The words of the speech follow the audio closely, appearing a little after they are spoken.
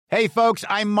Hey folks,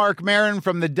 I'm Mark Maron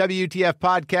from the WTF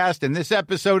Podcast, and this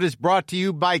episode is brought to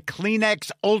you by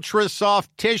Kleenex Ultra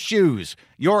Soft Tissues,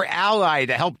 your ally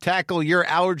to help tackle your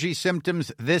allergy symptoms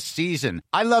this season.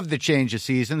 I love the change of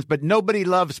seasons, but nobody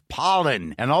loves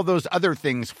pollen and all those other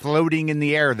things floating in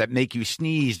the air that make you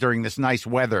sneeze during this nice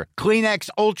weather. Kleenex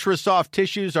Ultra Soft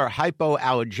Tissues are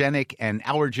hypoallergenic and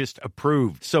allergist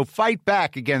approved, so fight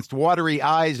back against watery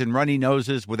eyes and runny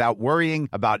noses without worrying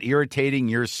about irritating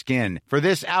your skin. For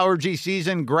this allergy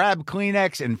season, grab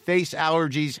Kleenex and face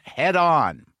allergies head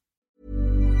on.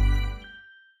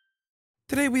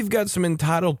 Today we've got some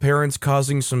entitled parents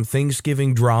causing some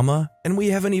Thanksgiving drama, and we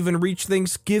haven't even reached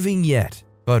Thanksgiving yet.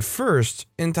 But first,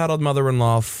 entitled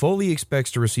mother-in-law fully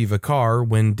expects to receive a car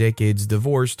when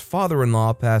decades-divorced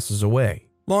father-in-law passes away.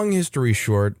 Long history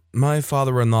short, my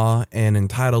father-in-law and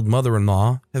entitled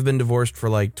mother-in-law have been divorced for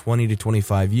like 20 to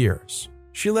 25 years.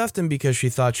 She left him because she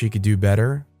thought she could do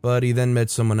better, but he then met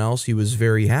someone else he was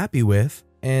very happy with,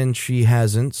 and she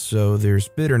hasn't, so there's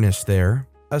bitterness there.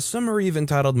 A summary of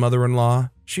entitled mother-in-law: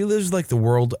 she lives like the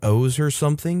world owes her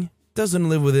something, doesn't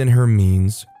live within her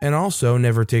means, and also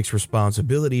never takes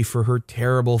responsibility for her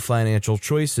terrible financial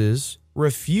choices,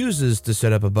 refuses to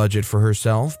set up a budget for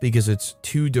herself because it's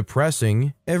too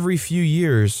depressing. Every few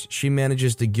years, she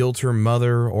manages to guilt her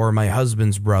mother or my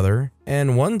husband's brother,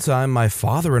 and one time my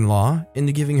father-in-law,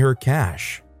 into giving her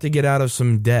cash to get out of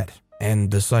some debt,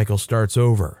 and the cycle starts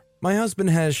over. My husband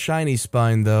has shiny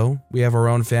spine though. We have our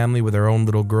own family with our own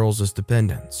little girls as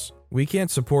dependents. We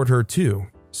can't support her too.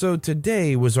 So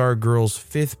today was our girl's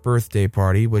 5th birthday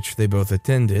party, which they both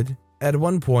attended. At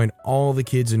one point, all the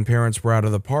kids and parents were out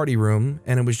of the party room,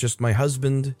 and it was just my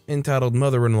husband, entitled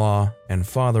mother-in-law, and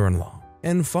father-in-law.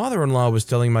 And father-in-law was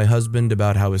telling my husband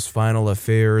about how his final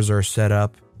affairs are set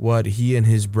up, what he and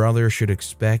his brother should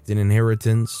expect in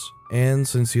inheritance. And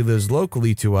since he lives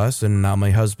locally to us and not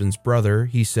my husband's brother,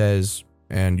 he says,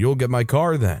 "And you'll get my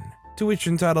car then." To which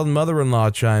entitled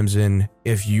mother-in-law chimes in,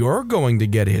 "If you're going to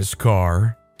get his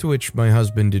car," to which my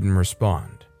husband didn't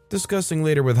respond. Discussing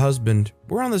later with husband,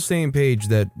 we're on the same page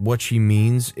that what she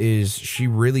means is she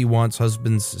really wants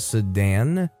husband's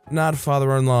sedan, not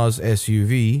father-in-law's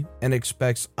SUV, and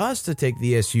expects us to take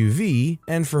the SUV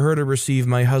and for her to receive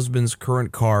my husband's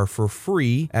current car for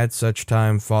free at such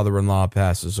time father-in-law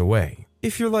passes away.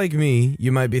 If you're like me,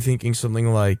 you might be thinking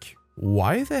something like,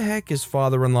 why the heck is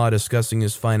father-in-law discussing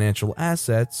his financial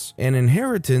assets and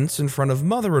inheritance in front of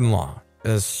mother-in-law?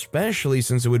 Especially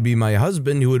since it would be my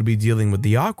husband who would be dealing with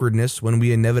the awkwardness when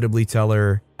we inevitably tell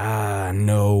her,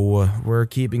 no, we're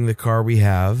keeping the car we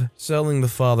have, selling the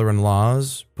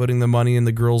father-in-law's, putting the money in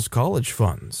the girl's college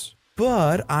funds.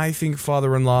 But I think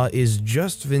father-in-law is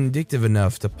just vindictive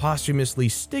enough to posthumously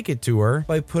stick it to her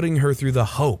by putting her through the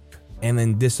hope and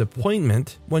then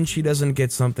disappointment when she doesn't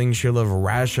get something she'll have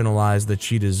rationalized that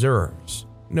she deserves,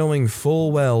 knowing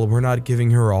full well we're not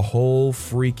giving her a whole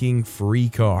freaking free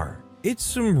car. It's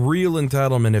some real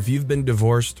entitlement if you've been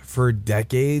divorced for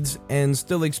decades and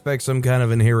still expect some kind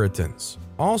of inheritance.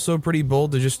 Also pretty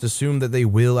bold to just assume that they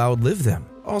will outlive them.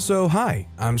 Also, hi,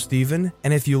 I'm Steven,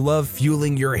 and if you love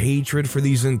fueling your hatred for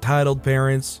these entitled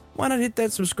parents, why not hit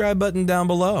that subscribe button down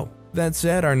below? That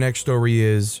said, our next story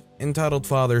is, entitled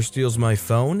father steals my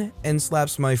phone and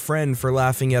slaps my friend for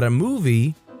laughing at a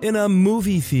movie in a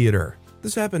movie theater.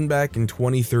 This happened back in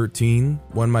 2013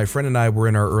 when my friend and I were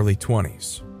in our early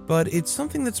 20s. But it's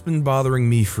something that's been bothering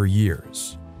me for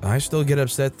years. I still get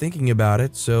upset thinking about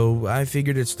it, so I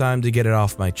figured it's time to get it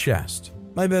off my chest.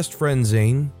 My best friend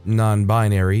Zane,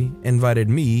 non-binary, invited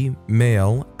me,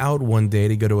 male, out one day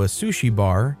to go to a sushi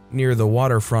bar near the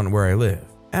waterfront where I live.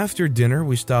 After dinner,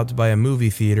 we stopped by a movie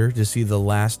theater to see The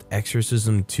Last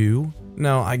Exorcism 2.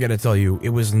 Now, I gotta tell you, it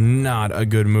was not a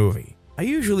good movie. I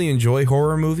usually enjoy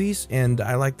horror movies, and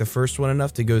I like the first one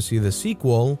enough to go see the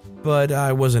sequel, but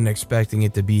I wasn't expecting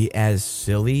it to be as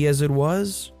silly as it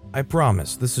was. I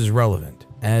promise, this is relevant,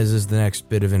 as is the next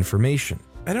bit of information.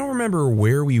 I don't remember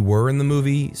where we were in the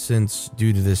movie, since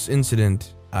due to this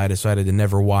incident, I decided to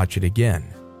never watch it again.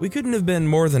 We couldn't have been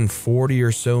more than 40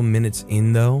 or so minutes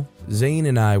in though. Zane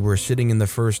and I were sitting in the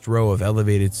first row of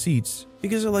elevated seats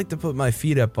because I like to put my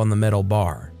feet up on the metal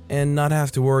bar and not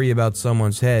have to worry about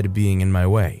someone's head being in my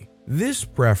way. This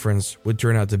preference would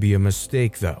turn out to be a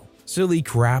mistake though. Silly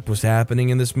crap was happening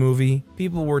in this movie.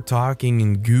 People were talking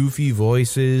in goofy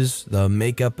voices, the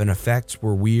makeup and effects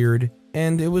were weird,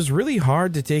 and it was really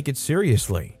hard to take it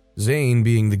seriously. Zane,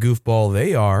 being the goofball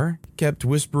they are, kept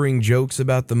whispering jokes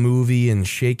about the movie and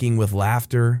shaking with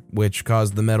laughter, which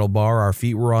caused the metal bar our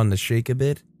feet were on to shake a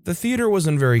bit. The theater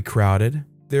wasn't very crowded.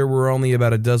 There were only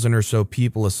about a dozen or so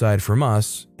people aside from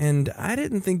us, and I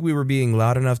didn't think we were being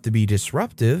loud enough to be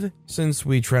disruptive, since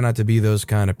we try not to be those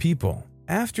kind of people.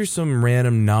 After some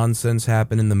random nonsense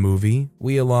happened in the movie,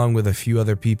 we, along with a few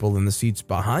other people in the seats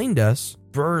behind us,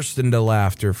 burst into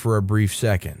laughter for a brief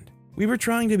second. We were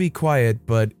trying to be quiet,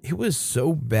 but it was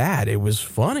so bad it was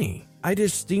funny. I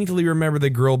distinctly remember the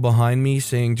girl behind me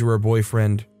saying to her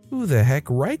boyfriend, "Who the heck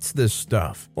writes this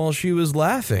stuff?" while she was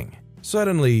laughing.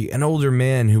 Suddenly, an older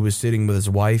man who was sitting with his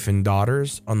wife and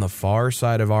daughters on the far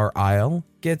side of our aisle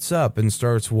gets up and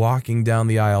starts walking down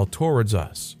the aisle towards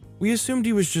us. We assumed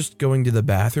he was just going to the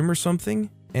bathroom or something,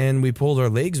 and we pulled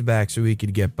our legs back so he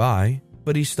could get by,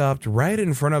 but he stopped right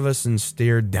in front of us and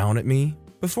stared down at me.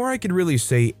 Before I could really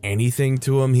say anything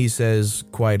to him, he says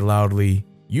quite loudly,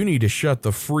 "You need to shut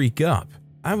the freak up."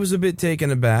 I was a bit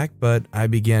taken aback, but I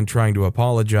began trying to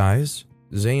apologize.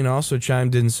 Zane also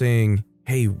chimed in saying,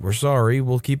 "Hey, we're sorry,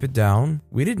 we'll keep it down.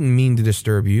 We didn't mean to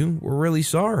disturb you, we're really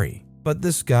sorry." But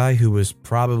this guy, who was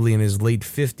probably in his late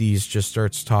 50s, just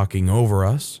starts talking over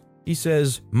us. He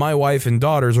says, "My wife and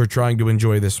daughters are trying to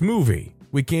enjoy this movie.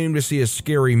 We came to see a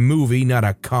scary movie, not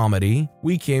a comedy.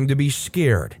 We came to be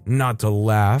scared, not to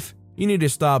laugh. You need to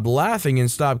stop laughing and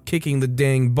stop kicking the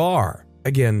dang bar."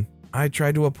 Again, I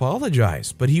tried to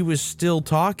apologize, but he was still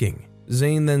talking.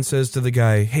 Zane then says to the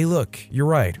guy, "Hey look, you're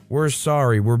right, we're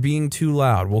sorry, we're being too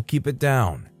loud, we'll keep it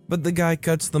down." But the guy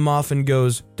cuts them off and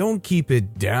goes, "Don't keep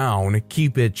it down,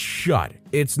 keep it shut.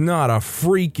 It's not a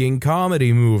freaking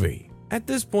comedy movie." At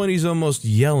this point he's almost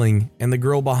yelling, and the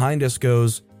girl behind us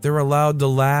goes, "They're allowed to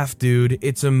laugh, dude,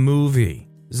 it's a movie."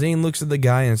 Zane looks at the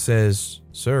guy and says,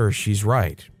 "Sir, she's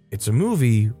right. It's a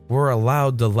movie, we're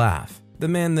allowed to laugh." The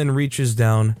man then reaches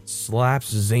down, slaps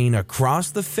Zane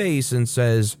across the face and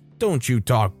says, "Don't you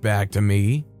talk back to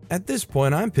me." At this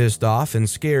point, I'm pissed off and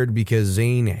scared because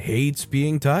Zane hates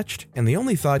being touched, and the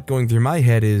only thought going through my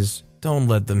head is, don't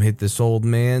let them hit this old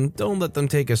man, don't let them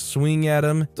take a swing at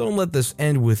him, don't let this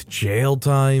end with jail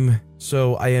time.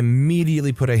 So I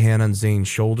immediately put a hand on Zane's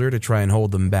shoulder to try and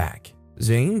hold them back.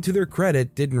 Zane, to their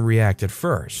credit, didn't react at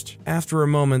first. After a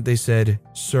moment, they said,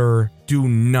 "Sir, do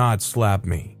not slap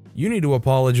me. You need to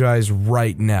apologize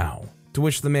right now." To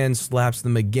which the man slaps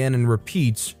them again and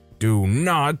repeats, "Do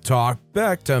not talk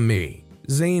back to me."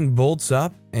 Zane bolts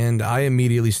up, and I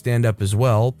immediately stand up as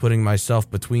well, putting myself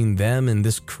between them and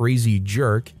this crazy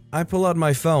jerk. I pull out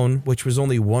my phone, which was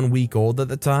only 1 week old at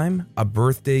the time, a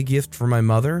birthday gift for my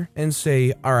mother, and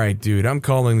say, "Alright dude, I'm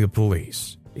calling the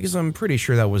police." Because I'm pretty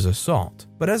sure that was assault.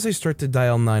 But as I start to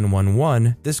dial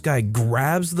 911, this guy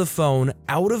grabs the phone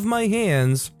out of my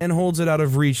hands and holds it out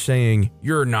of reach saying,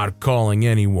 "You're not calling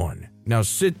anyone. Now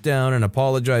sit down and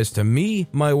apologize to me,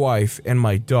 my wife, and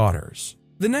my daughters."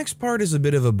 The next part is a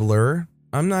bit of a blur.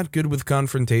 I'm not good with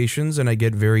confrontations and I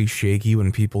get very shaky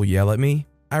when people yell at me.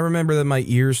 I remember that my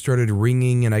ears started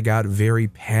ringing and I got very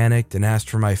panicked and asked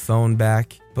for my phone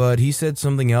back, but he said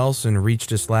something else and reached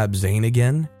to slap Zane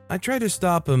again. I tried to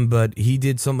stop him, but he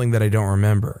did something that I don't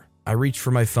remember. I reached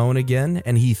for my phone again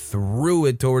and he threw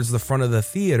it towards the front of the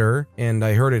theater and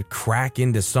I heard it crack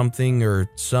into something or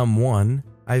someone.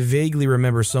 I vaguely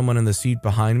remember someone in the seat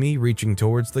behind me reaching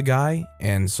towards the guy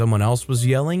and someone else was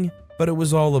yelling, but it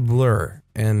was all a blur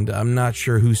and I'm not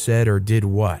sure who said or did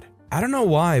what. I don't know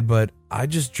why, but I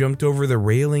just jumped over the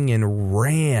railing and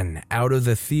ran out of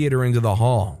the theater into the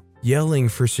hall, yelling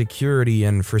for security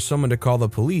and for someone to call the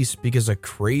police because a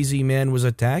crazy man was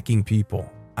attacking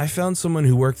people. I found someone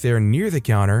who worked there near the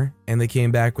counter and they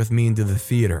came back with me into the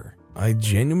theater. I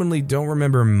genuinely don't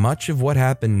remember much of what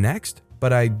happened next,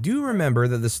 but I do remember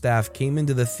that the staff came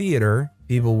into the theater,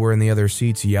 people were in the other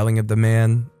seats yelling at the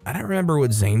man, I don't remember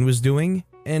what Zane was doing,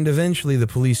 and eventually the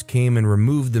police came and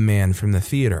removed the man from the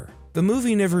theater. The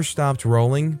movie never stopped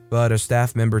rolling, but a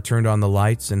staff member turned on the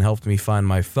lights and helped me find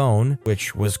my phone,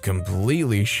 which was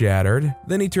completely shattered.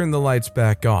 Then he turned the lights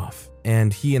back off,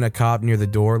 and he and a cop near the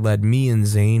door led me and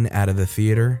Zane out of the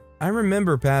theater. I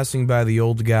remember passing by the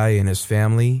old guy and his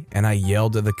family, and I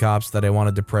yelled at the cops that I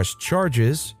wanted to press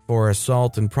charges for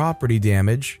assault and property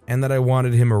damage, and that I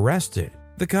wanted him arrested.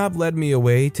 The cop led me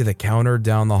away to the counter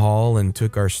down the hall and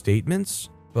took our statements,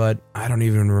 but I don't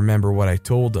even remember what I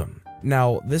told him.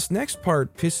 Now, this next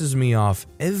part pisses me off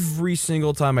every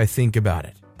single time I think about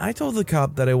it. I told the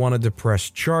cop that I wanted to press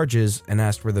charges and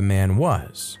asked where the man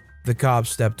was. The cop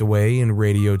stepped away and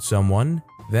radioed someone.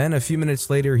 Then a few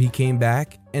minutes later, he came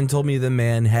back and told me the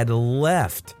man had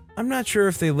left. I'm not sure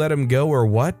if they let him go or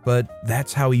what, but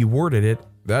that's how he worded it.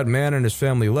 "That man and his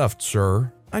family left,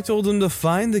 sir." I told him to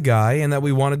find the guy and that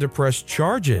we wanted to press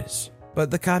charges. But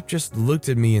the cop just looked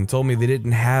at me and told me they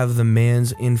didn't have the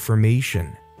man's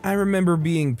information. I remember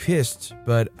being pissed,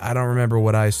 but I don't remember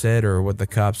what I said or what the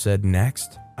cop said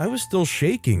next. I was still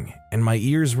shaking, and my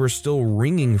ears were still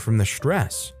ringing from the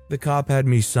stress. The cop had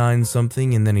me sign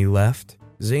something and then he left.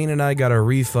 Zane and I got a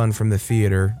refund from the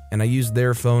theater, and I used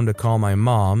their phone to call my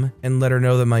mom and let her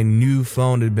know that my new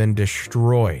phone had been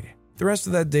destroyed. The rest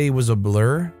of that day was a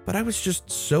blur, but I was just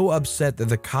so upset that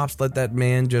the cops let that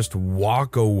man just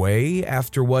walk away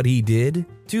after what he did.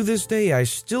 To this day, I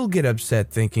still get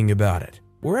upset thinking about it.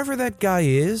 Wherever that guy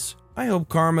is, I hope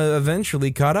karma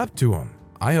eventually caught up to him.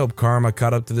 I hope karma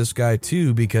caught up to this guy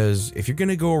too, because if you're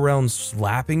gonna go around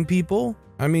slapping people,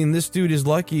 I mean, this dude is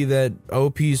lucky that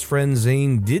OP's friend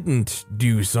Zane didn't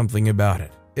do something about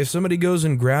it. If somebody goes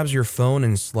and grabs your phone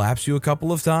and slaps you a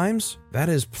couple of times, that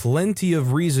is plenty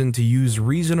of reason to use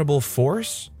reasonable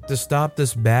force to stop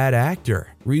this bad actor.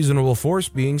 Reasonable force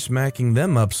being smacking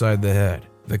them upside the head.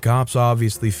 The cops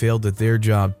obviously failed at their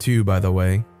job too, by the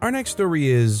way. Our next story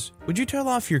is, would you tell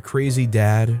off your crazy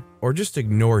dad or just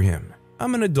ignore him?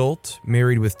 I'm an adult,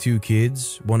 married with 2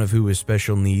 kids, one of who is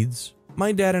special needs.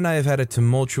 My dad and I have had a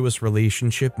tumultuous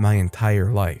relationship my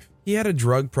entire life. He had a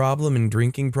drug problem and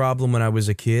drinking problem when I was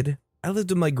a kid. I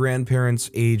lived with my grandparents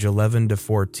age 11 to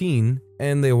 14,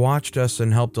 and they watched us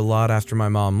and helped a lot after my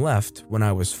mom left when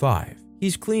I was 5.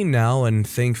 He's clean now and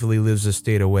thankfully lives a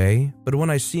state away, but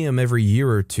when I see him every year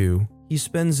or two, he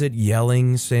spends it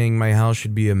yelling, saying my house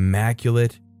should be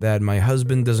immaculate, that my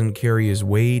husband doesn't carry his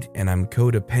weight and I'm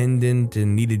codependent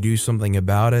and need to do something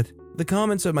about it. The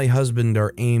comments at my husband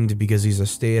are aimed because he's a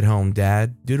stay-at-home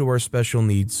dad due to our special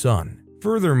needs son.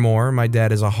 Furthermore, my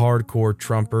dad is a hardcore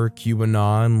Trumper,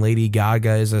 QAnon, Lady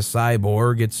Gaga is a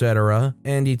cyborg, etc.,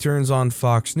 and he turns on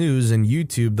Fox News and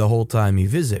YouTube the whole time he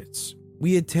visits.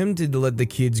 We attempted to let the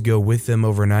kids go with them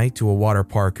overnight to a water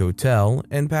park hotel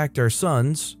and packed our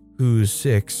son's, who's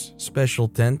 6, special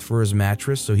tent for his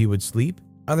mattress so he would sleep.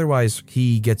 Otherwise,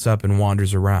 he gets up and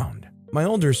wanders around. My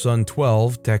older son,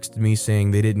 12, texted me saying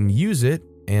they didn't use it,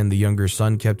 and the younger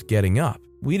son kept getting up.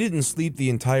 We didn't sleep the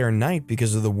entire night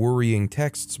because of the worrying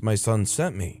texts my son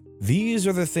sent me. These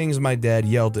are the things my dad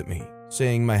yelled at me,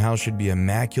 saying my house should be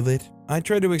immaculate. I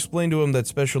tried to explain to him that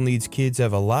special needs kids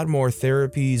have a lot more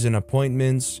therapies and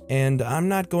appointments, and I'm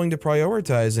not going to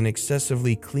prioritize an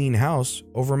excessively clean house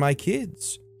over my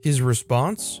kids. His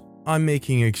response? I'm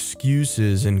making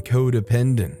excuses and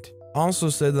codependent. Also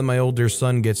said that my older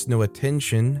son gets no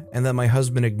attention and that my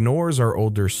husband ignores our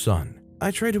older son.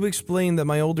 I try to explain that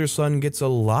my older son gets a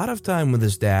lot of time with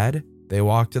his dad. They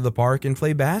walk to the park and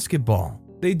play basketball.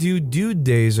 They do dude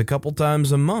days a couple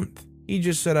times a month. He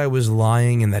just said I was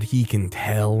lying and that he can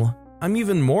tell. I'm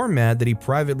even more mad that he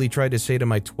privately tried to say to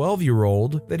my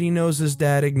 12-year-old that he knows his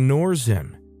dad ignores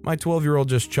him. My 12-year-old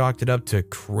just chalked it up to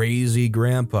crazy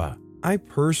grandpa. I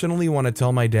personally want to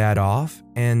tell my dad off,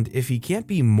 and if he can't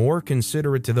be more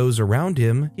considerate to those around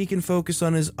him, he can focus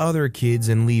on his other kids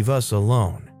and leave us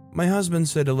alone. My husband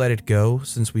said to let it go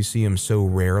since we see him so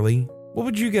rarely. What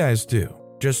would you guys do?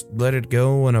 Just let it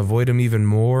go and avoid him even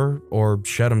more, or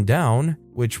shut him down,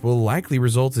 which will likely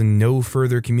result in no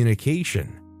further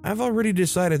communication. I've already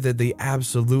decided that they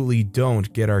absolutely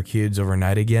don't get our kids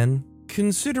overnight again.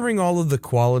 Considering all of the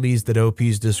qualities that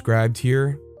OP's described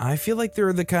here, I feel like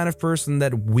they're the kind of person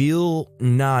that will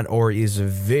not or is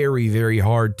very, very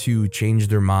hard to change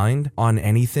their mind on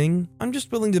anything. I'm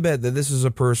just willing to bet that this is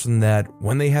a person that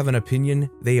when they have an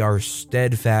opinion, they are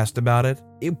steadfast about it.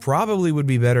 It probably would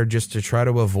be better just to try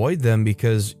to avoid them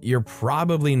because you're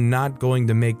probably not going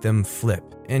to make them flip.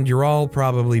 And you're all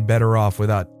probably better off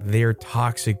without their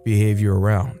toxic behavior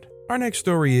around. Our next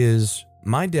story is,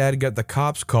 my dad got the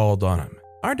cops called on him.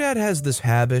 Our dad has this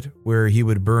habit where he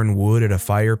would burn wood at a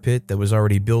fire pit that was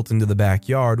already built into the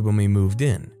backyard when we moved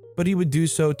in. But he would do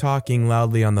so talking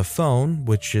loudly on the phone,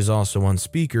 which is also on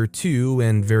speaker too,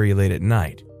 and very late at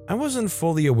night. I wasn't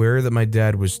fully aware that my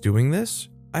dad was doing this.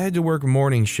 I had to work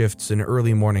morning shifts and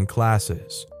early morning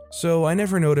classes, so I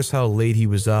never noticed how late he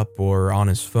was up or on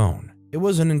his phone. It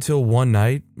wasn't until one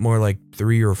night, more like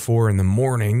 3 or 4 in the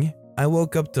morning, I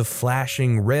woke up to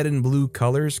flashing red and blue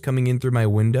colors coming in through my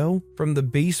window from the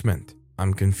basement.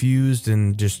 I'm confused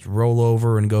and just roll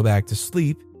over and go back to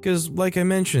sleep because, like I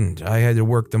mentioned, I had to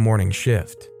work the morning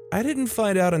shift. I didn't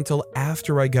find out until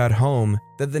after I got home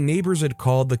that the neighbors had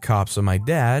called the cops on my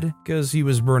dad because he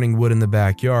was burning wood in the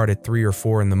backyard at 3 or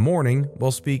 4 in the morning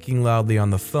while speaking loudly on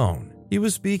the phone. He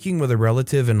was speaking with a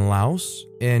relative in Laos,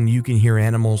 and you can hear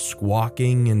animals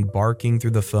squawking and barking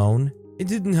through the phone. It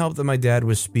didn't help that my dad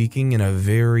was speaking in a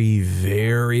very,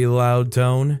 very loud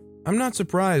tone. I'm not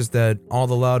surprised that all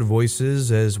the loud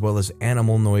voices as well as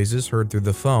animal noises heard through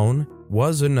the phone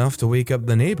was enough to wake up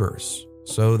the neighbors.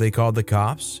 So they called the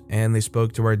cops and they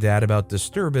spoke to our dad about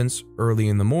disturbance early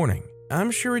in the morning.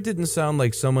 I'm sure it didn't sound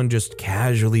like someone just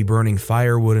casually burning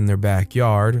firewood in their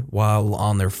backyard while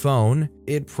on their phone.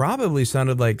 It probably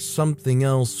sounded like something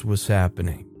else was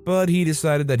happening. But he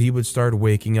decided that he would start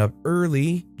waking up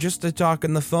early just to talk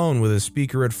on the phone with his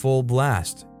speaker at full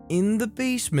blast in the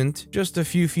basement, just a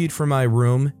few feet from my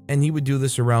room, and he would do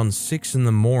this around 6 in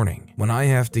the morning when I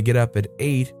have to get up at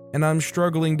 8 and I'm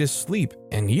struggling to sleep,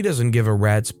 and he doesn't give a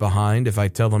rat's behind if I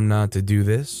tell him not to do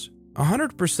this.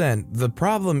 100%, the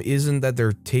problem isn't that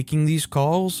they're taking these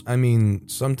calls. I mean,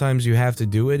 sometimes you have to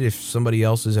do it if somebody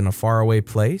else is in a faraway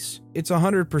place. It's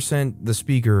 100% the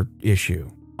speaker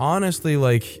issue. Honestly,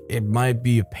 it might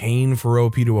be a pain for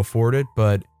OP to afford it,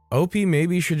 but OP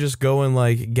maybe should just go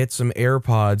and get some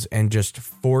AirPods and just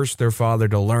force their father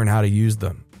to learn how to use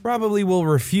them. Probably will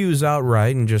refuse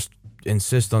outright and just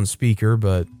insist on speaker,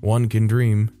 but one can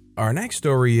dream. Our next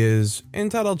story is,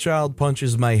 entitled child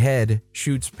punches my head,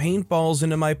 shoots paintballs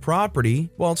into my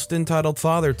property, whilst entitled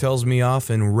father tells me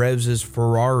off and revs his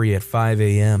Ferrari at 5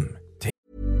 a.m.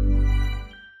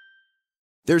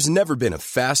 There's never been a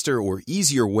faster or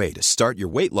easier way to start your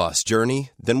weight loss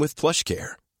journey than with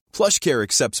PlushCare. PlushCare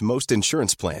accepts most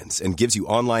insurance plans and gives you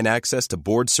online access to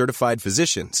board-certified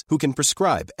physicians who can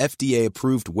prescribe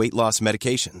FDA-approved weight loss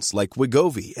medications like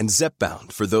Wegovy and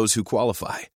Zepbound for those who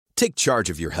qualify. Take charge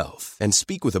of your health and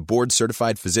speak with a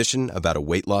board-certified physician about a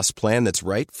weight loss plan that's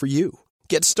right for you.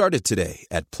 Get started today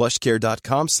at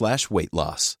plushcare.com/weight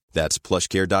loss. That's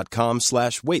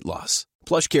plushcare.com/weight loss.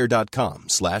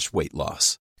 plushcare.com/weight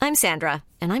loss. I'm Sandra,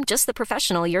 and I'm just the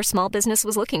professional your small business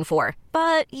was looking for.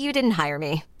 But you didn't hire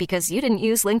me because you didn't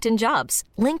use LinkedIn Jobs.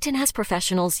 LinkedIn has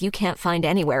professionals you can't find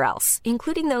anywhere else,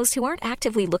 including those who aren't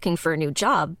actively looking for a new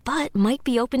job, but might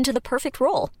be open to the perfect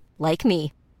role, like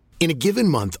me. In a given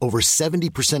month, over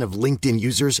 70% of LinkedIn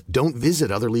users don't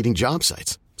visit other leading job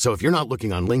sites. So if you're not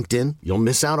looking on LinkedIn, you'll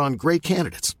miss out on great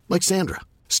candidates like Sandra.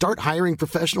 Start hiring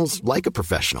professionals like a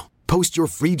professional. Post your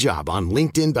free job on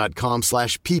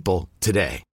linkedin.com/people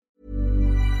today.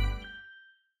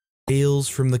 Tales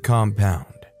from the compound.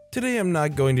 Today I'm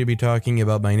not going to be talking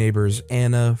about my neighbors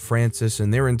Anna, Francis,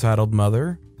 and their entitled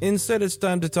mother. Instead, it's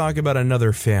time to talk about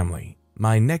another family,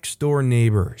 my next door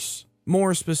neighbors.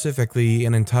 More specifically,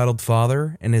 an entitled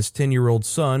father and his 10-year-old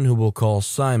son who we'll call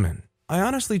Simon. I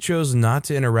honestly chose not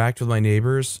to interact with my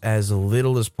neighbors as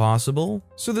little as possible,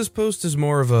 so this post is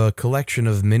more of a collection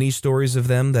of mini stories of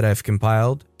them that I've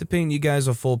compiled to paint you guys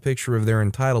a full picture of their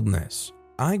entitledness.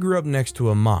 I grew up next to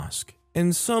a mosque,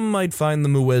 and some might find the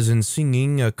muezzin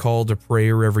singing a call to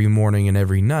prayer every morning and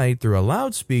every night through a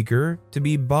loudspeaker to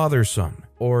be bothersome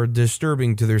or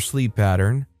disturbing to their sleep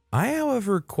pattern. I,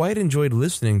 however, quite enjoyed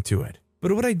listening to it.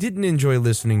 But what I didn't enjoy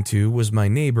listening to was my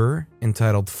neighbor,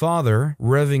 entitled father,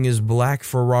 revving his black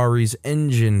Ferrari's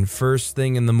engine first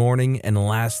thing in the morning and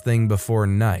last thing before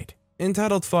night.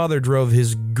 Entitled father drove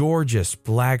his gorgeous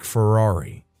black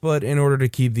Ferrari, but in order to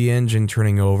keep the engine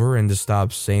turning over and to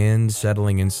stop sand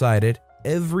settling inside it,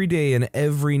 every day and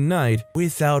every night,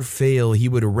 without fail, he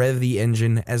would rev the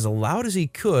engine as loud as he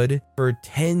could for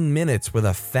 10 minutes with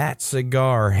a fat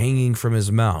cigar hanging from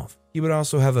his mouth. He would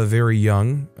also have a very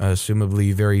young,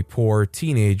 assumably very poor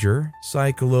teenager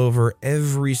cycle over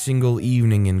every single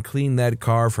evening and clean that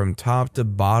car from top to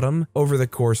bottom over the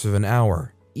course of an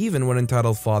hour, even when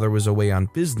entitled father was away on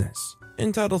business.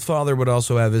 Entitled father would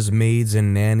also have his maids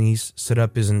and nannies set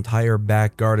up his entire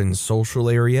back garden social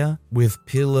area with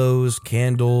pillows,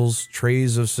 candles,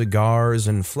 trays of cigars,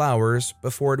 and flowers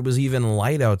before it was even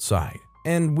light outside.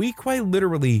 And we quite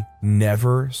literally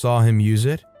never saw him use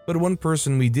it. But one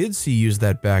person we did see use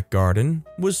that back garden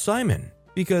was Simon,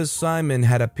 because Simon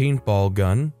had a paintball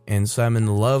gun, and Simon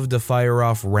loved to fire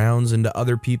off rounds into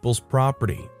other people's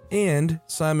property. And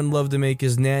Simon loved to make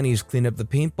his nannies clean up the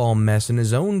paintball mess in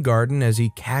his own garden as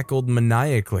he cackled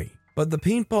maniacally. But the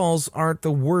paintballs aren't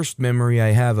the worst memory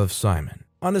I have of Simon.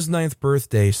 On his 9th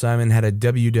birthday, Simon had a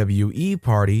WWE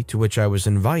party to which I was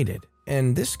invited,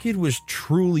 and this kid was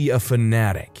truly a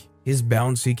fanatic. His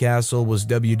bouncy castle was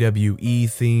WWE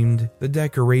themed, the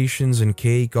decorations and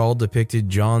cake all depicted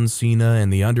John Cena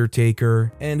and The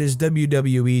Undertaker, and his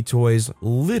WWE toys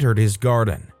littered his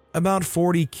garden. About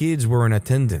 40 kids were in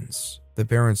attendance. The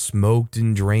parents smoked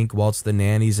and drank whilst the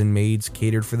nannies and maids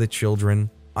catered for the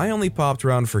children. I only popped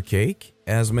around for cake,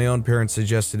 as my own parents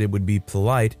suggested it would be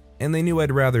polite, and they knew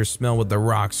I'd rather smell what The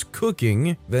Rock's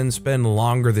cooking than spend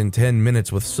longer than 10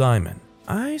 minutes with Simon.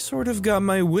 I sort of got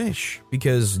my wish,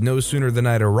 because no sooner than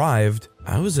I'd arrived,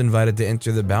 I was invited to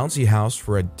enter the bouncy house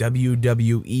for a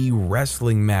WWE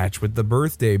wrestling match with the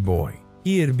birthday boy.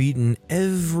 He had beaten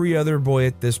every other boy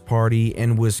at this party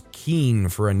and was keen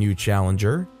for a new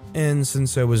challenger, and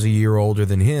since I was a year older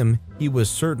than him, he was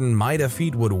certain my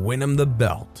defeat would win him the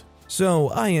belt. So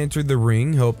I entered the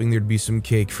ring hoping there'd be some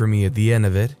cake for me at the end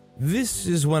of it. This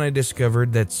is when I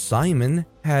discovered that Simon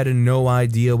had no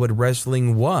idea what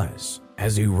wrestling was,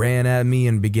 as he ran at me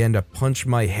and began to punch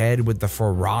my head with the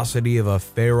ferocity of a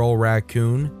feral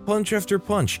raccoon. Punch after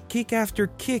punch, kick after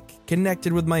kick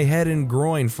connected with my head and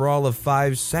groin for all of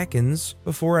 5 seconds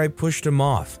before I pushed him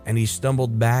off and he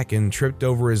stumbled back and tripped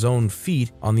over his own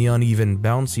feet on the uneven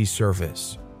bouncy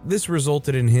surface. This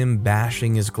resulted in him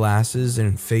bashing his glasses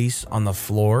and face on the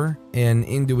floor and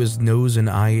into his nose and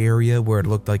eye area where it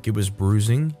looked like it was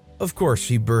bruising. Of course,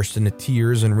 he burst into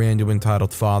tears and ran to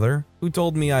Entitled Father, who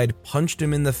told me I'd punched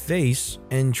him in the face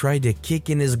and tried to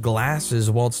kick in his glasses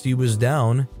whilst he was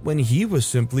down when he was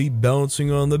simply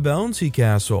bouncing on the bouncy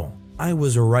castle. I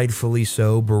was rightfully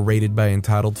so berated by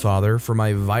Entitled Father for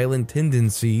my violent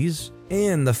tendencies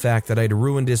and the fact that I'd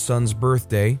ruined his son's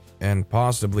birthday and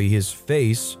possibly his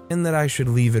face, and that I should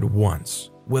leave at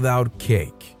once, without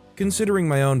cake. Considering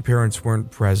my own parents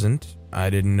weren't present, I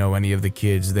didn't know any of the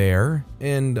kids there,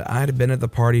 and I'd been at the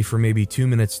party for maybe 2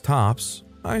 minutes tops,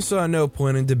 I saw no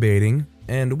point in debating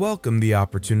and welcomed the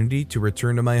opportunity to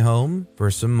return to my home for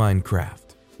some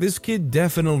Minecraft. This kid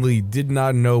definitely did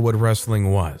not know what wrestling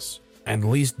was. At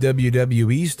least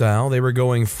WWE style, they were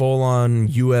going full-on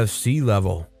UFC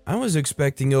level. I was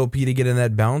expecting OP to get in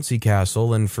that bouncy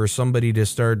castle and for somebody to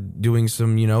start doing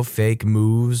some, fake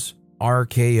moves.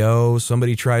 RKO,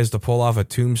 somebody tries to pull off a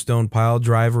tombstone pile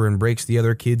driver and breaks the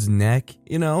other kid's neck.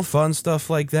 Fun stuff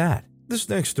like that. This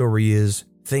next story is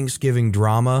Thanksgiving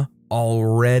drama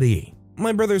already.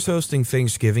 My brother's hosting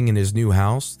Thanksgiving in his new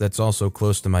house that's also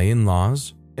close to my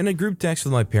in-laws. In a group text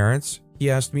with my parents, he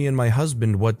asked me and my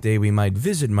husband what day we might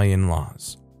visit my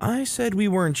in-laws. I said we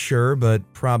weren't sure,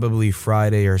 but probably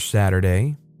Friday or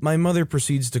Saturday. My mother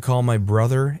proceeds to call my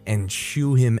brother and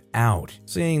chew him out,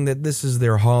 saying that this is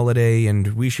their holiday and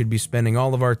we should be spending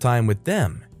all of our time with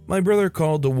them. My brother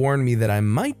called to warn me that I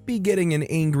might be getting an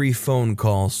angry phone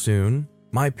call soon.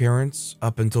 My parents,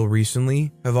 up until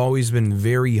recently, have always been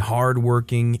very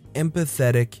hardworking,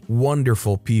 empathetic,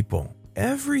 wonderful people.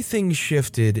 Everything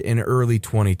shifted in early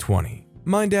 2020.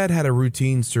 My dad had a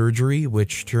routine surgery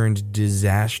which turned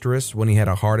disastrous when he had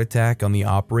a heart attack on the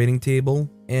operating table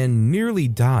and nearly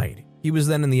died. He was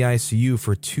then in the ICU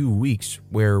for 2 weeks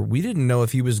where we didn't know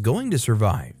if he was going to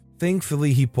survive.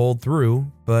 Thankfully, he pulled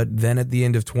through, but then at the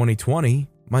end of 2020,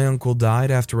 my uncle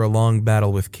died after a long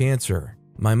battle with cancer.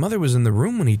 My mother was in the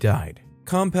room when he died.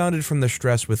 Compounded from the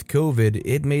stress with COVID,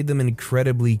 it made them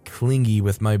incredibly clingy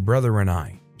with my brother and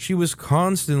I. She was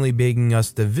constantly begging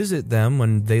us to visit them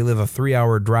when they live a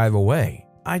 3-hour drive away.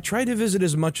 I tried to visit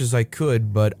as much as I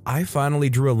could, but I finally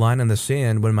drew a line in the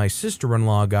sand when my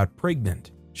sister-in-law got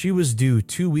pregnant. She was due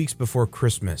 2 weeks before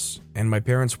Christmas, and my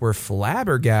parents were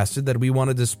flabbergasted that we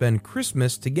wanted to spend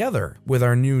Christmas together with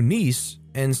our new niece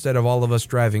instead of all of us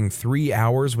driving 3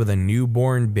 hours with a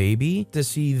newborn baby to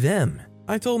see them.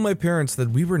 I told my parents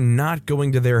that we were not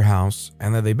going to their house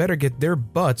and that they better get their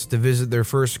butts to visit their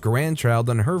first grandchild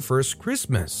on her first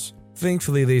Christmas.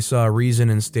 Thankfully, they saw a reason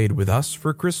and stayed with us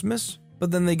for Christmas,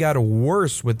 but then they got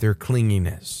worse with their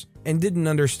clinginess and didn't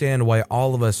understand why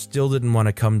all of us still didn't want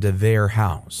to come to their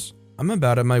house. I'm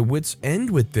about at my wit's end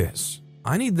with this.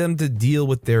 I need them to deal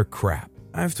with their crap.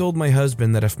 I've told my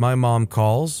husband that if my mom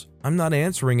calls, I'm not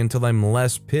answering until I'm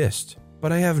less pissed.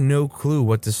 But I have no clue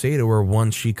what to say to her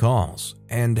once she calls,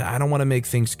 and I don't want to make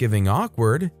Thanksgiving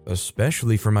awkward,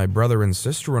 especially for my brother and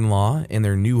sister-in-law in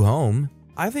their new home.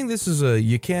 I think this is a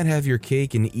you can't have your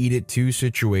cake and eat it too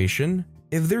situation.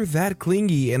 If they're that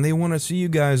clingy and they want to see you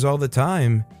guys all the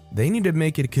time, they need to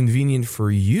make it convenient for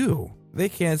you. They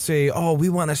can't say, oh, we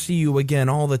want to see you again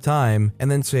all the time, and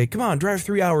then say, come on, drive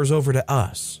 3 hours over to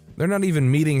us. They're not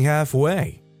even meeting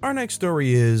halfway. Our next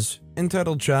story is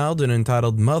Entitled Child and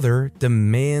Entitled Mother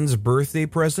demands birthday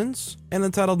presents, and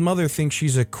Entitled Mother thinks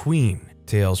she's a queen.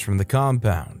 Tales from the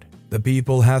Compound. The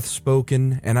people hath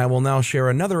spoken, and I will now share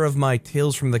another of my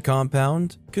tales from the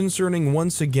compound concerning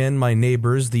once again my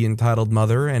neighbors, the Entitled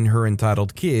Mother and her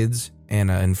entitled kids,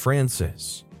 Anna and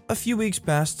Francis. A few weeks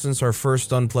passed since our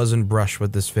first unpleasant brush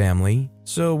with this family,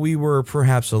 so we were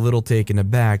perhaps a little taken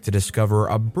aback to discover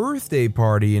a birthday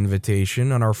party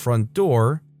invitation on our front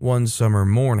door one summer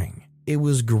morning. It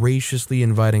was graciously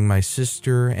inviting my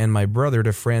sister and my brother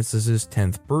to Francis's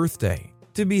 10th birthday,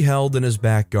 to be held in his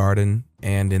back garden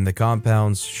and in the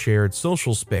compound's shared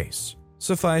social space.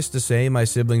 Suffice to say, my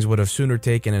siblings would have sooner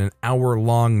taken an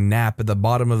hour-long nap at the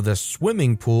bottom of the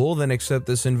swimming pool than accept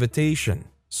this invitation.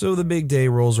 So the big day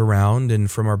rolls around, and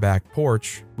from our back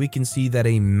porch, we can see that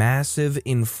a massive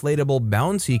inflatable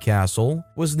bouncy castle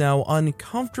was now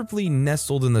uncomfortably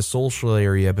nestled in the social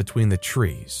area between the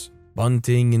trees.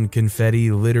 Bunting and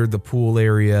confetti littered the pool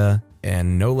area,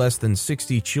 and no less than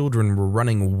 60 children were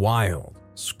running wild,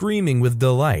 screaming with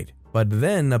delight. But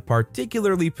then a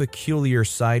particularly peculiar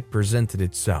sight presented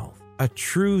itself, a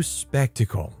true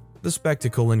spectacle. The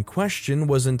spectacle in question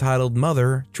was entitled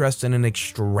Mother, dressed in an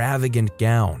extravagant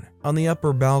gown, on the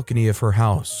upper balcony of her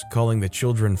house, calling the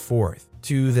children forth,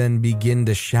 to then begin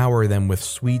to shower them with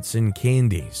sweets and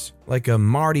candies, like a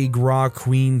Mardi Gras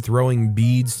queen throwing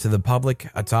beads to the public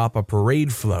atop a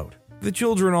parade float. The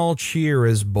children all cheer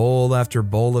as bowl after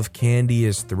bowl of candy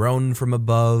is thrown from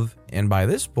above, and by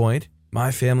this point,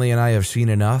 my family and I have seen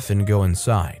enough and go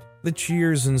inside. The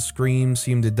cheers and screams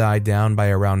seemed to die down by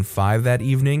around 5 that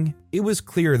evening. It was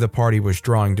clear the party was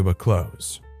drawing to a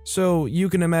close. So you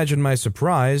can imagine my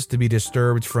surprise to be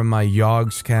disturbed from my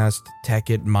Yogscast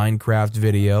Tekkit Minecraft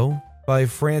video by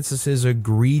Francis's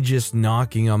egregious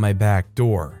knocking on my back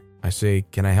door. I say,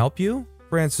 "Can I help you?"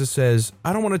 Francis says,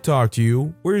 "I don't want to talk to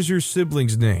you. Where's your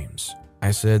siblings' names?" I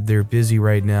said, "They're busy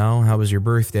right now. How was your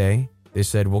birthday?" They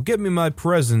said, "Well, get me my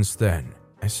presents then."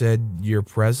 I said, "Your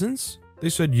presents?" They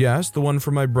said, "Yes, the one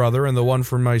for my brother and the one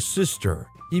for my sister."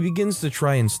 He begins to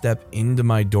try and step into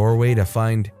my doorway to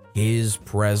find his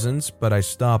presents, but I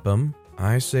stop him.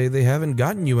 I say, "They haven't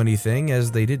gotten you anything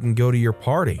as they didn't go to your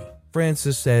party."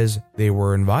 Francis says, "They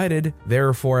were invited,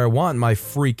 therefore I want my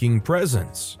freaking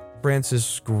presents." Francis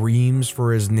screams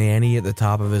for his nanny at the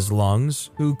top of his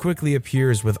lungs, who quickly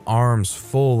appears with arms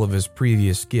full of his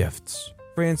previous gifts.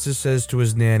 Francis says to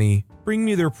his nanny, "Bring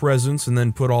me their presents and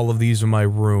then put all of these in my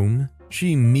room."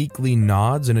 She meekly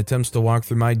nods and attempts to walk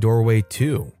through my doorway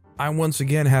too. I once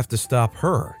again have to stop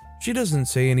her. She doesn't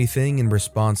say anything in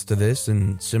response to this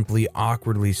and simply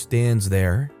awkwardly stands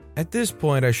there. At this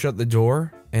point, I shut the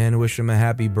door and wish him a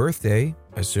happy birthday,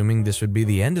 assuming this would be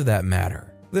the end of that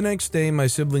matter. The next day, my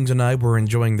siblings and I were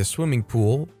enjoying the swimming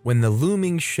pool when the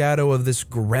looming shadow of this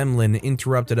gremlin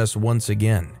interrupted us once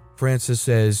again. Francis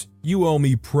says, "You owe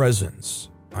me presents."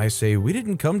 I say, "We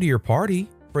didn't come to your party."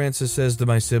 Francis says to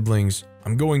my siblings,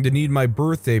 "I'm going to need my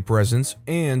birthday presents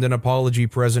and an apology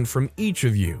present from each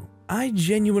of you." I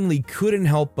genuinely couldn't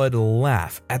help but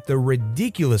laugh at the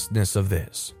ridiculousness of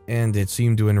this, and it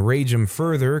seemed to enrage him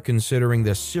further considering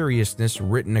the seriousness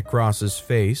written across his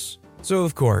face. So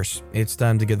of course, it's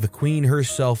time to get the queen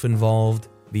herself involved,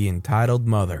 the entitled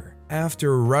mother.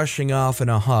 After rushing off in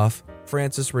a huff,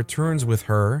 Francis returns with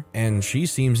her, and she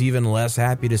seems even less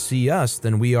happy to see us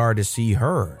than we are to see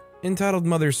her. Entitled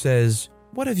mother says,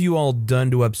 "What have you all done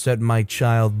to upset my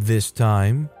child this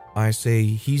time?" I say,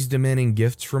 "He's demanding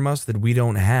gifts from us that we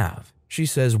don't have." She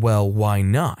says, "Well, why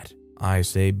not?" I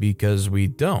say, "Because we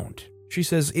don't." She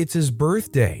says, "It's his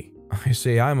birthday." I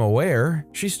say, "I'm aware."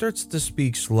 She starts to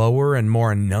speak slower and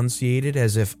more enunciated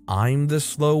as if I'm the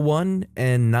slow one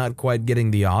and not quite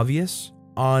getting the obvious.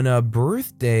 "On a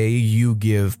birthday, you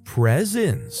give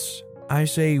presents." I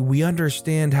say, "We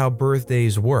understand how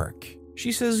birthdays work."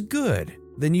 She says, "Good.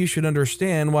 Then you should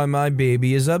understand why my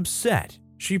baby is upset."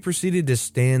 She proceeded to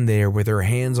stand there with her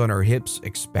hands on her hips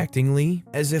expectingly,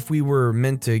 as if we were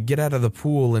meant to get out of the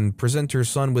pool and present her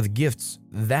son with gifts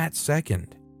that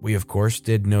second. We of course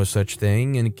did no such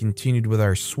thing and continued with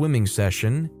our swimming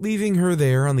session, leaving her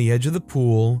there on the edge of the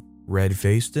pool,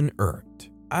 red-faced and irked.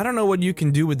 I don't know what you can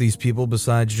do with these people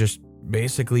besides just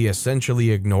basically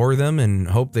essentially ignore them and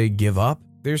hope they give up.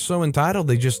 They're so entitled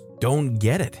they just don't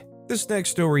get it. This next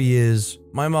story is,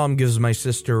 my mom gives my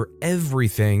sister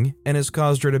everything and has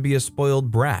caused her to be a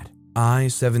spoiled brat. I,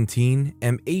 17,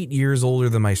 am 8 years older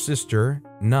than my sister,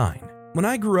 9. When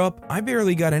I grew up, I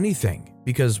barely got anything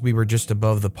because we were just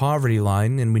above the poverty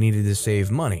line and we needed to save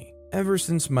money. Ever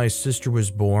since my sister was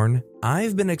born,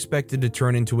 I've been expected to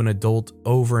turn into an adult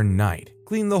overnight,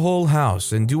 clean the whole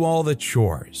house and do all the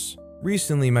chores.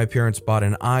 Recently, my parents bought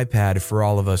an iPad for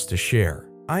all of us to share.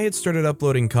 I had started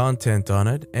uploading content on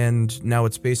it, and now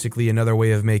it's basically another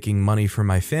way of making money for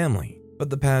my family. But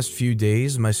the past few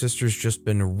days, my sister's just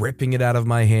been ripping it out of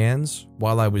my hands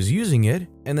while I was using it,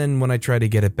 and then when I tried to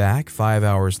get it back 5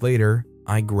 hours later,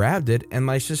 I grabbed it and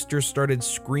my sister started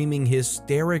screaming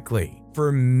hysterically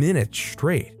for minutes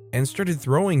straight and started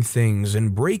throwing things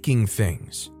and breaking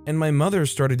things, and my mother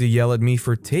started to yell at me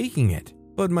for taking it.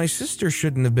 But my sister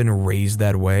shouldn't have been raised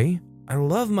that way. I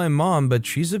love my mom, but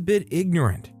she's a bit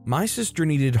ignorant. My sister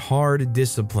needed hard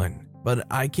discipline, but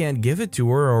I can't give it to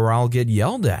her or I'll get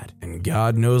yelled at, and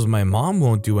God knows my mom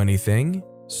won't do anything,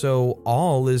 so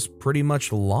all is pretty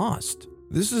much lost.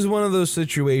 This is one of those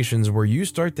situations where you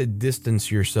start to distance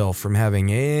yourself from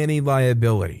having any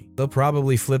liability. They'll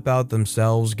probably flip out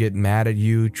themselves, get mad at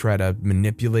you, try to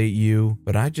manipulate you,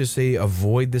 but I just say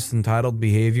avoid this entitled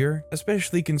behavior,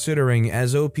 especially considering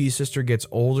as OP's sister gets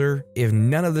older, if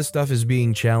none of this stuff is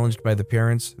being challenged by the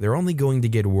parents, they're only going to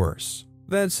get worse.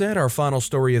 That said, our final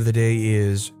story of the day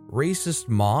is, racist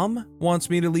mom wants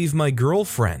me to leave my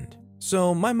girlfriend.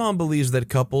 So my mom believes that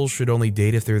couples should only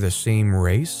date if they're the same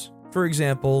race. For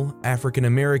example, African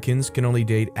Americans can only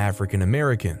date African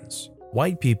Americans.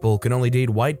 White people can only date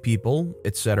white people,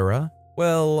 etc.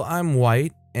 Well, I'm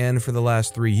white, and for the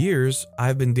last 3 years,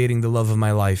 I've been dating the love of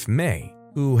my life, May,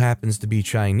 who happens to be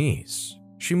Chinese.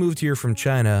 She moved here from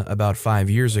China about 5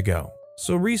 years ago.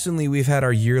 So recently we've had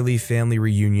our yearly family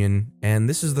reunion, and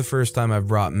this is the first time I've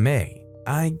brought May.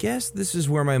 I guess this is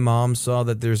where my mom saw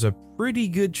that there's a pretty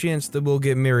good chance that we'll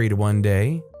get married one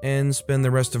day and spend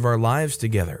the rest of our lives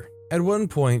together. At one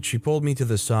point, she pulled me to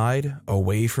the side,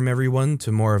 away from everyone,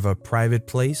 to more of a private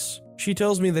place. She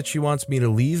tells me that she wants me to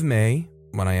leave May.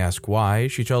 When I ask why,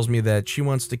 she tells me that she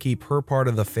wants to keep her part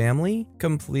of the family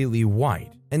completely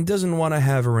white and doesn't want to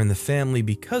have her in the family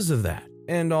because of that.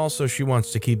 And also she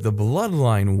wants to keep the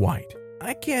bloodline white.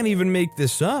 I can't even make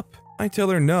this up. I tell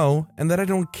her no, and that I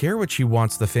don't care what she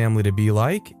wants the family to be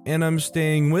like, and I'm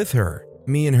staying with her.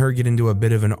 Me and her get into a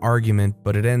bit of an argument,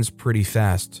 but it ends pretty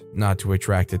fast, not to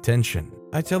attract attention.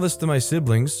 I tell this to my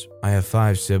siblings. I have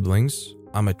 5 siblings.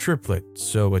 I'm a triplet,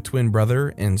 so a twin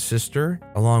brother and sister,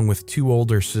 along with 2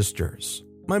 older sisters.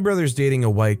 My brother's dating a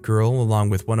white girl,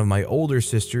 along with one of my older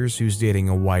sisters who's dating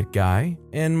a white guy,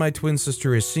 and my twin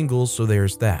sister is single, so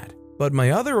there's that. But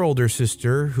my other older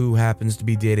sister, who happens to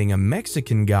be dating a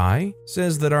Mexican guy,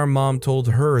 says that our mom told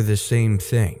her the same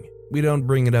thing. We don't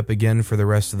bring it up again for the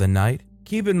rest of the night.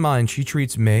 Keep in mind, she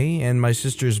treats May and my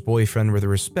sister's boyfriend with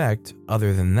respect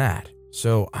other than that.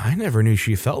 So I never knew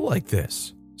she felt like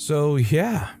this. So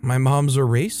yeah, my mom's a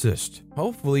racist.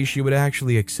 Hopefully she would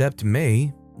actually accept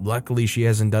May. Luckily she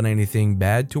hasn't done anything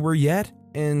bad to her yet,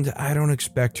 and I don't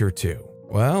expect her to.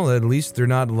 Well, at least they're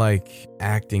not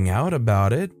acting out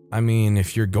about it. I mean,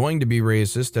 if you're going to be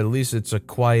racist, at least it's a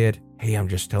quiet, hey, I'm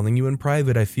just telling you in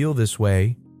private I feel this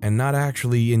way, and not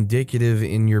actually indicative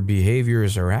in your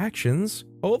behaviors or actions.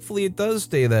 Hopefully it does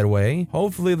stay that way.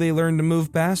 Hopefully they learn to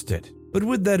move past it. But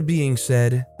with that being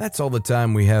said, that's all the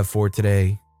time we have for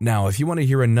today. Now, if you want to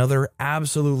hear another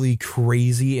absolutely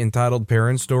crazy entitled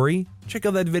parent story, check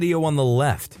out that video on the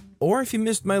left. Or if you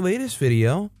missed my latest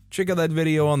video, check out that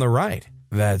video on the right.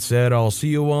 That said, I'll see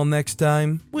you all next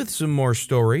time with some more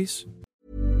stories.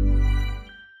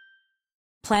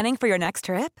 Planning for your next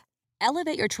trip?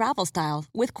 Elevate your travel style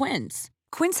with Quince.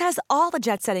 Quince has all the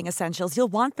jet-setting essentials you'll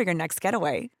want for your next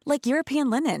getaway, like European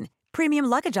linen, premium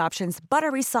luggage options,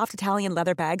 buttery soft Italian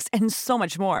leather bags, and so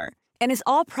much more. And is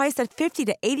all priced at 50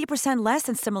 to 80% less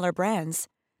than similar brands.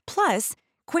 Plus,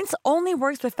 Quince only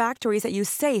works with factories that use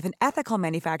safe and ethical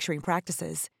manufacturing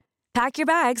practices. Pack your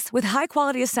bags with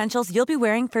high-quality essentials you'll be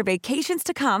wearing for vacations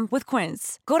to come with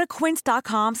Quince. Go to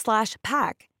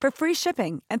quince.com/pack for free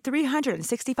shipping and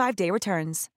 365-day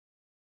returns.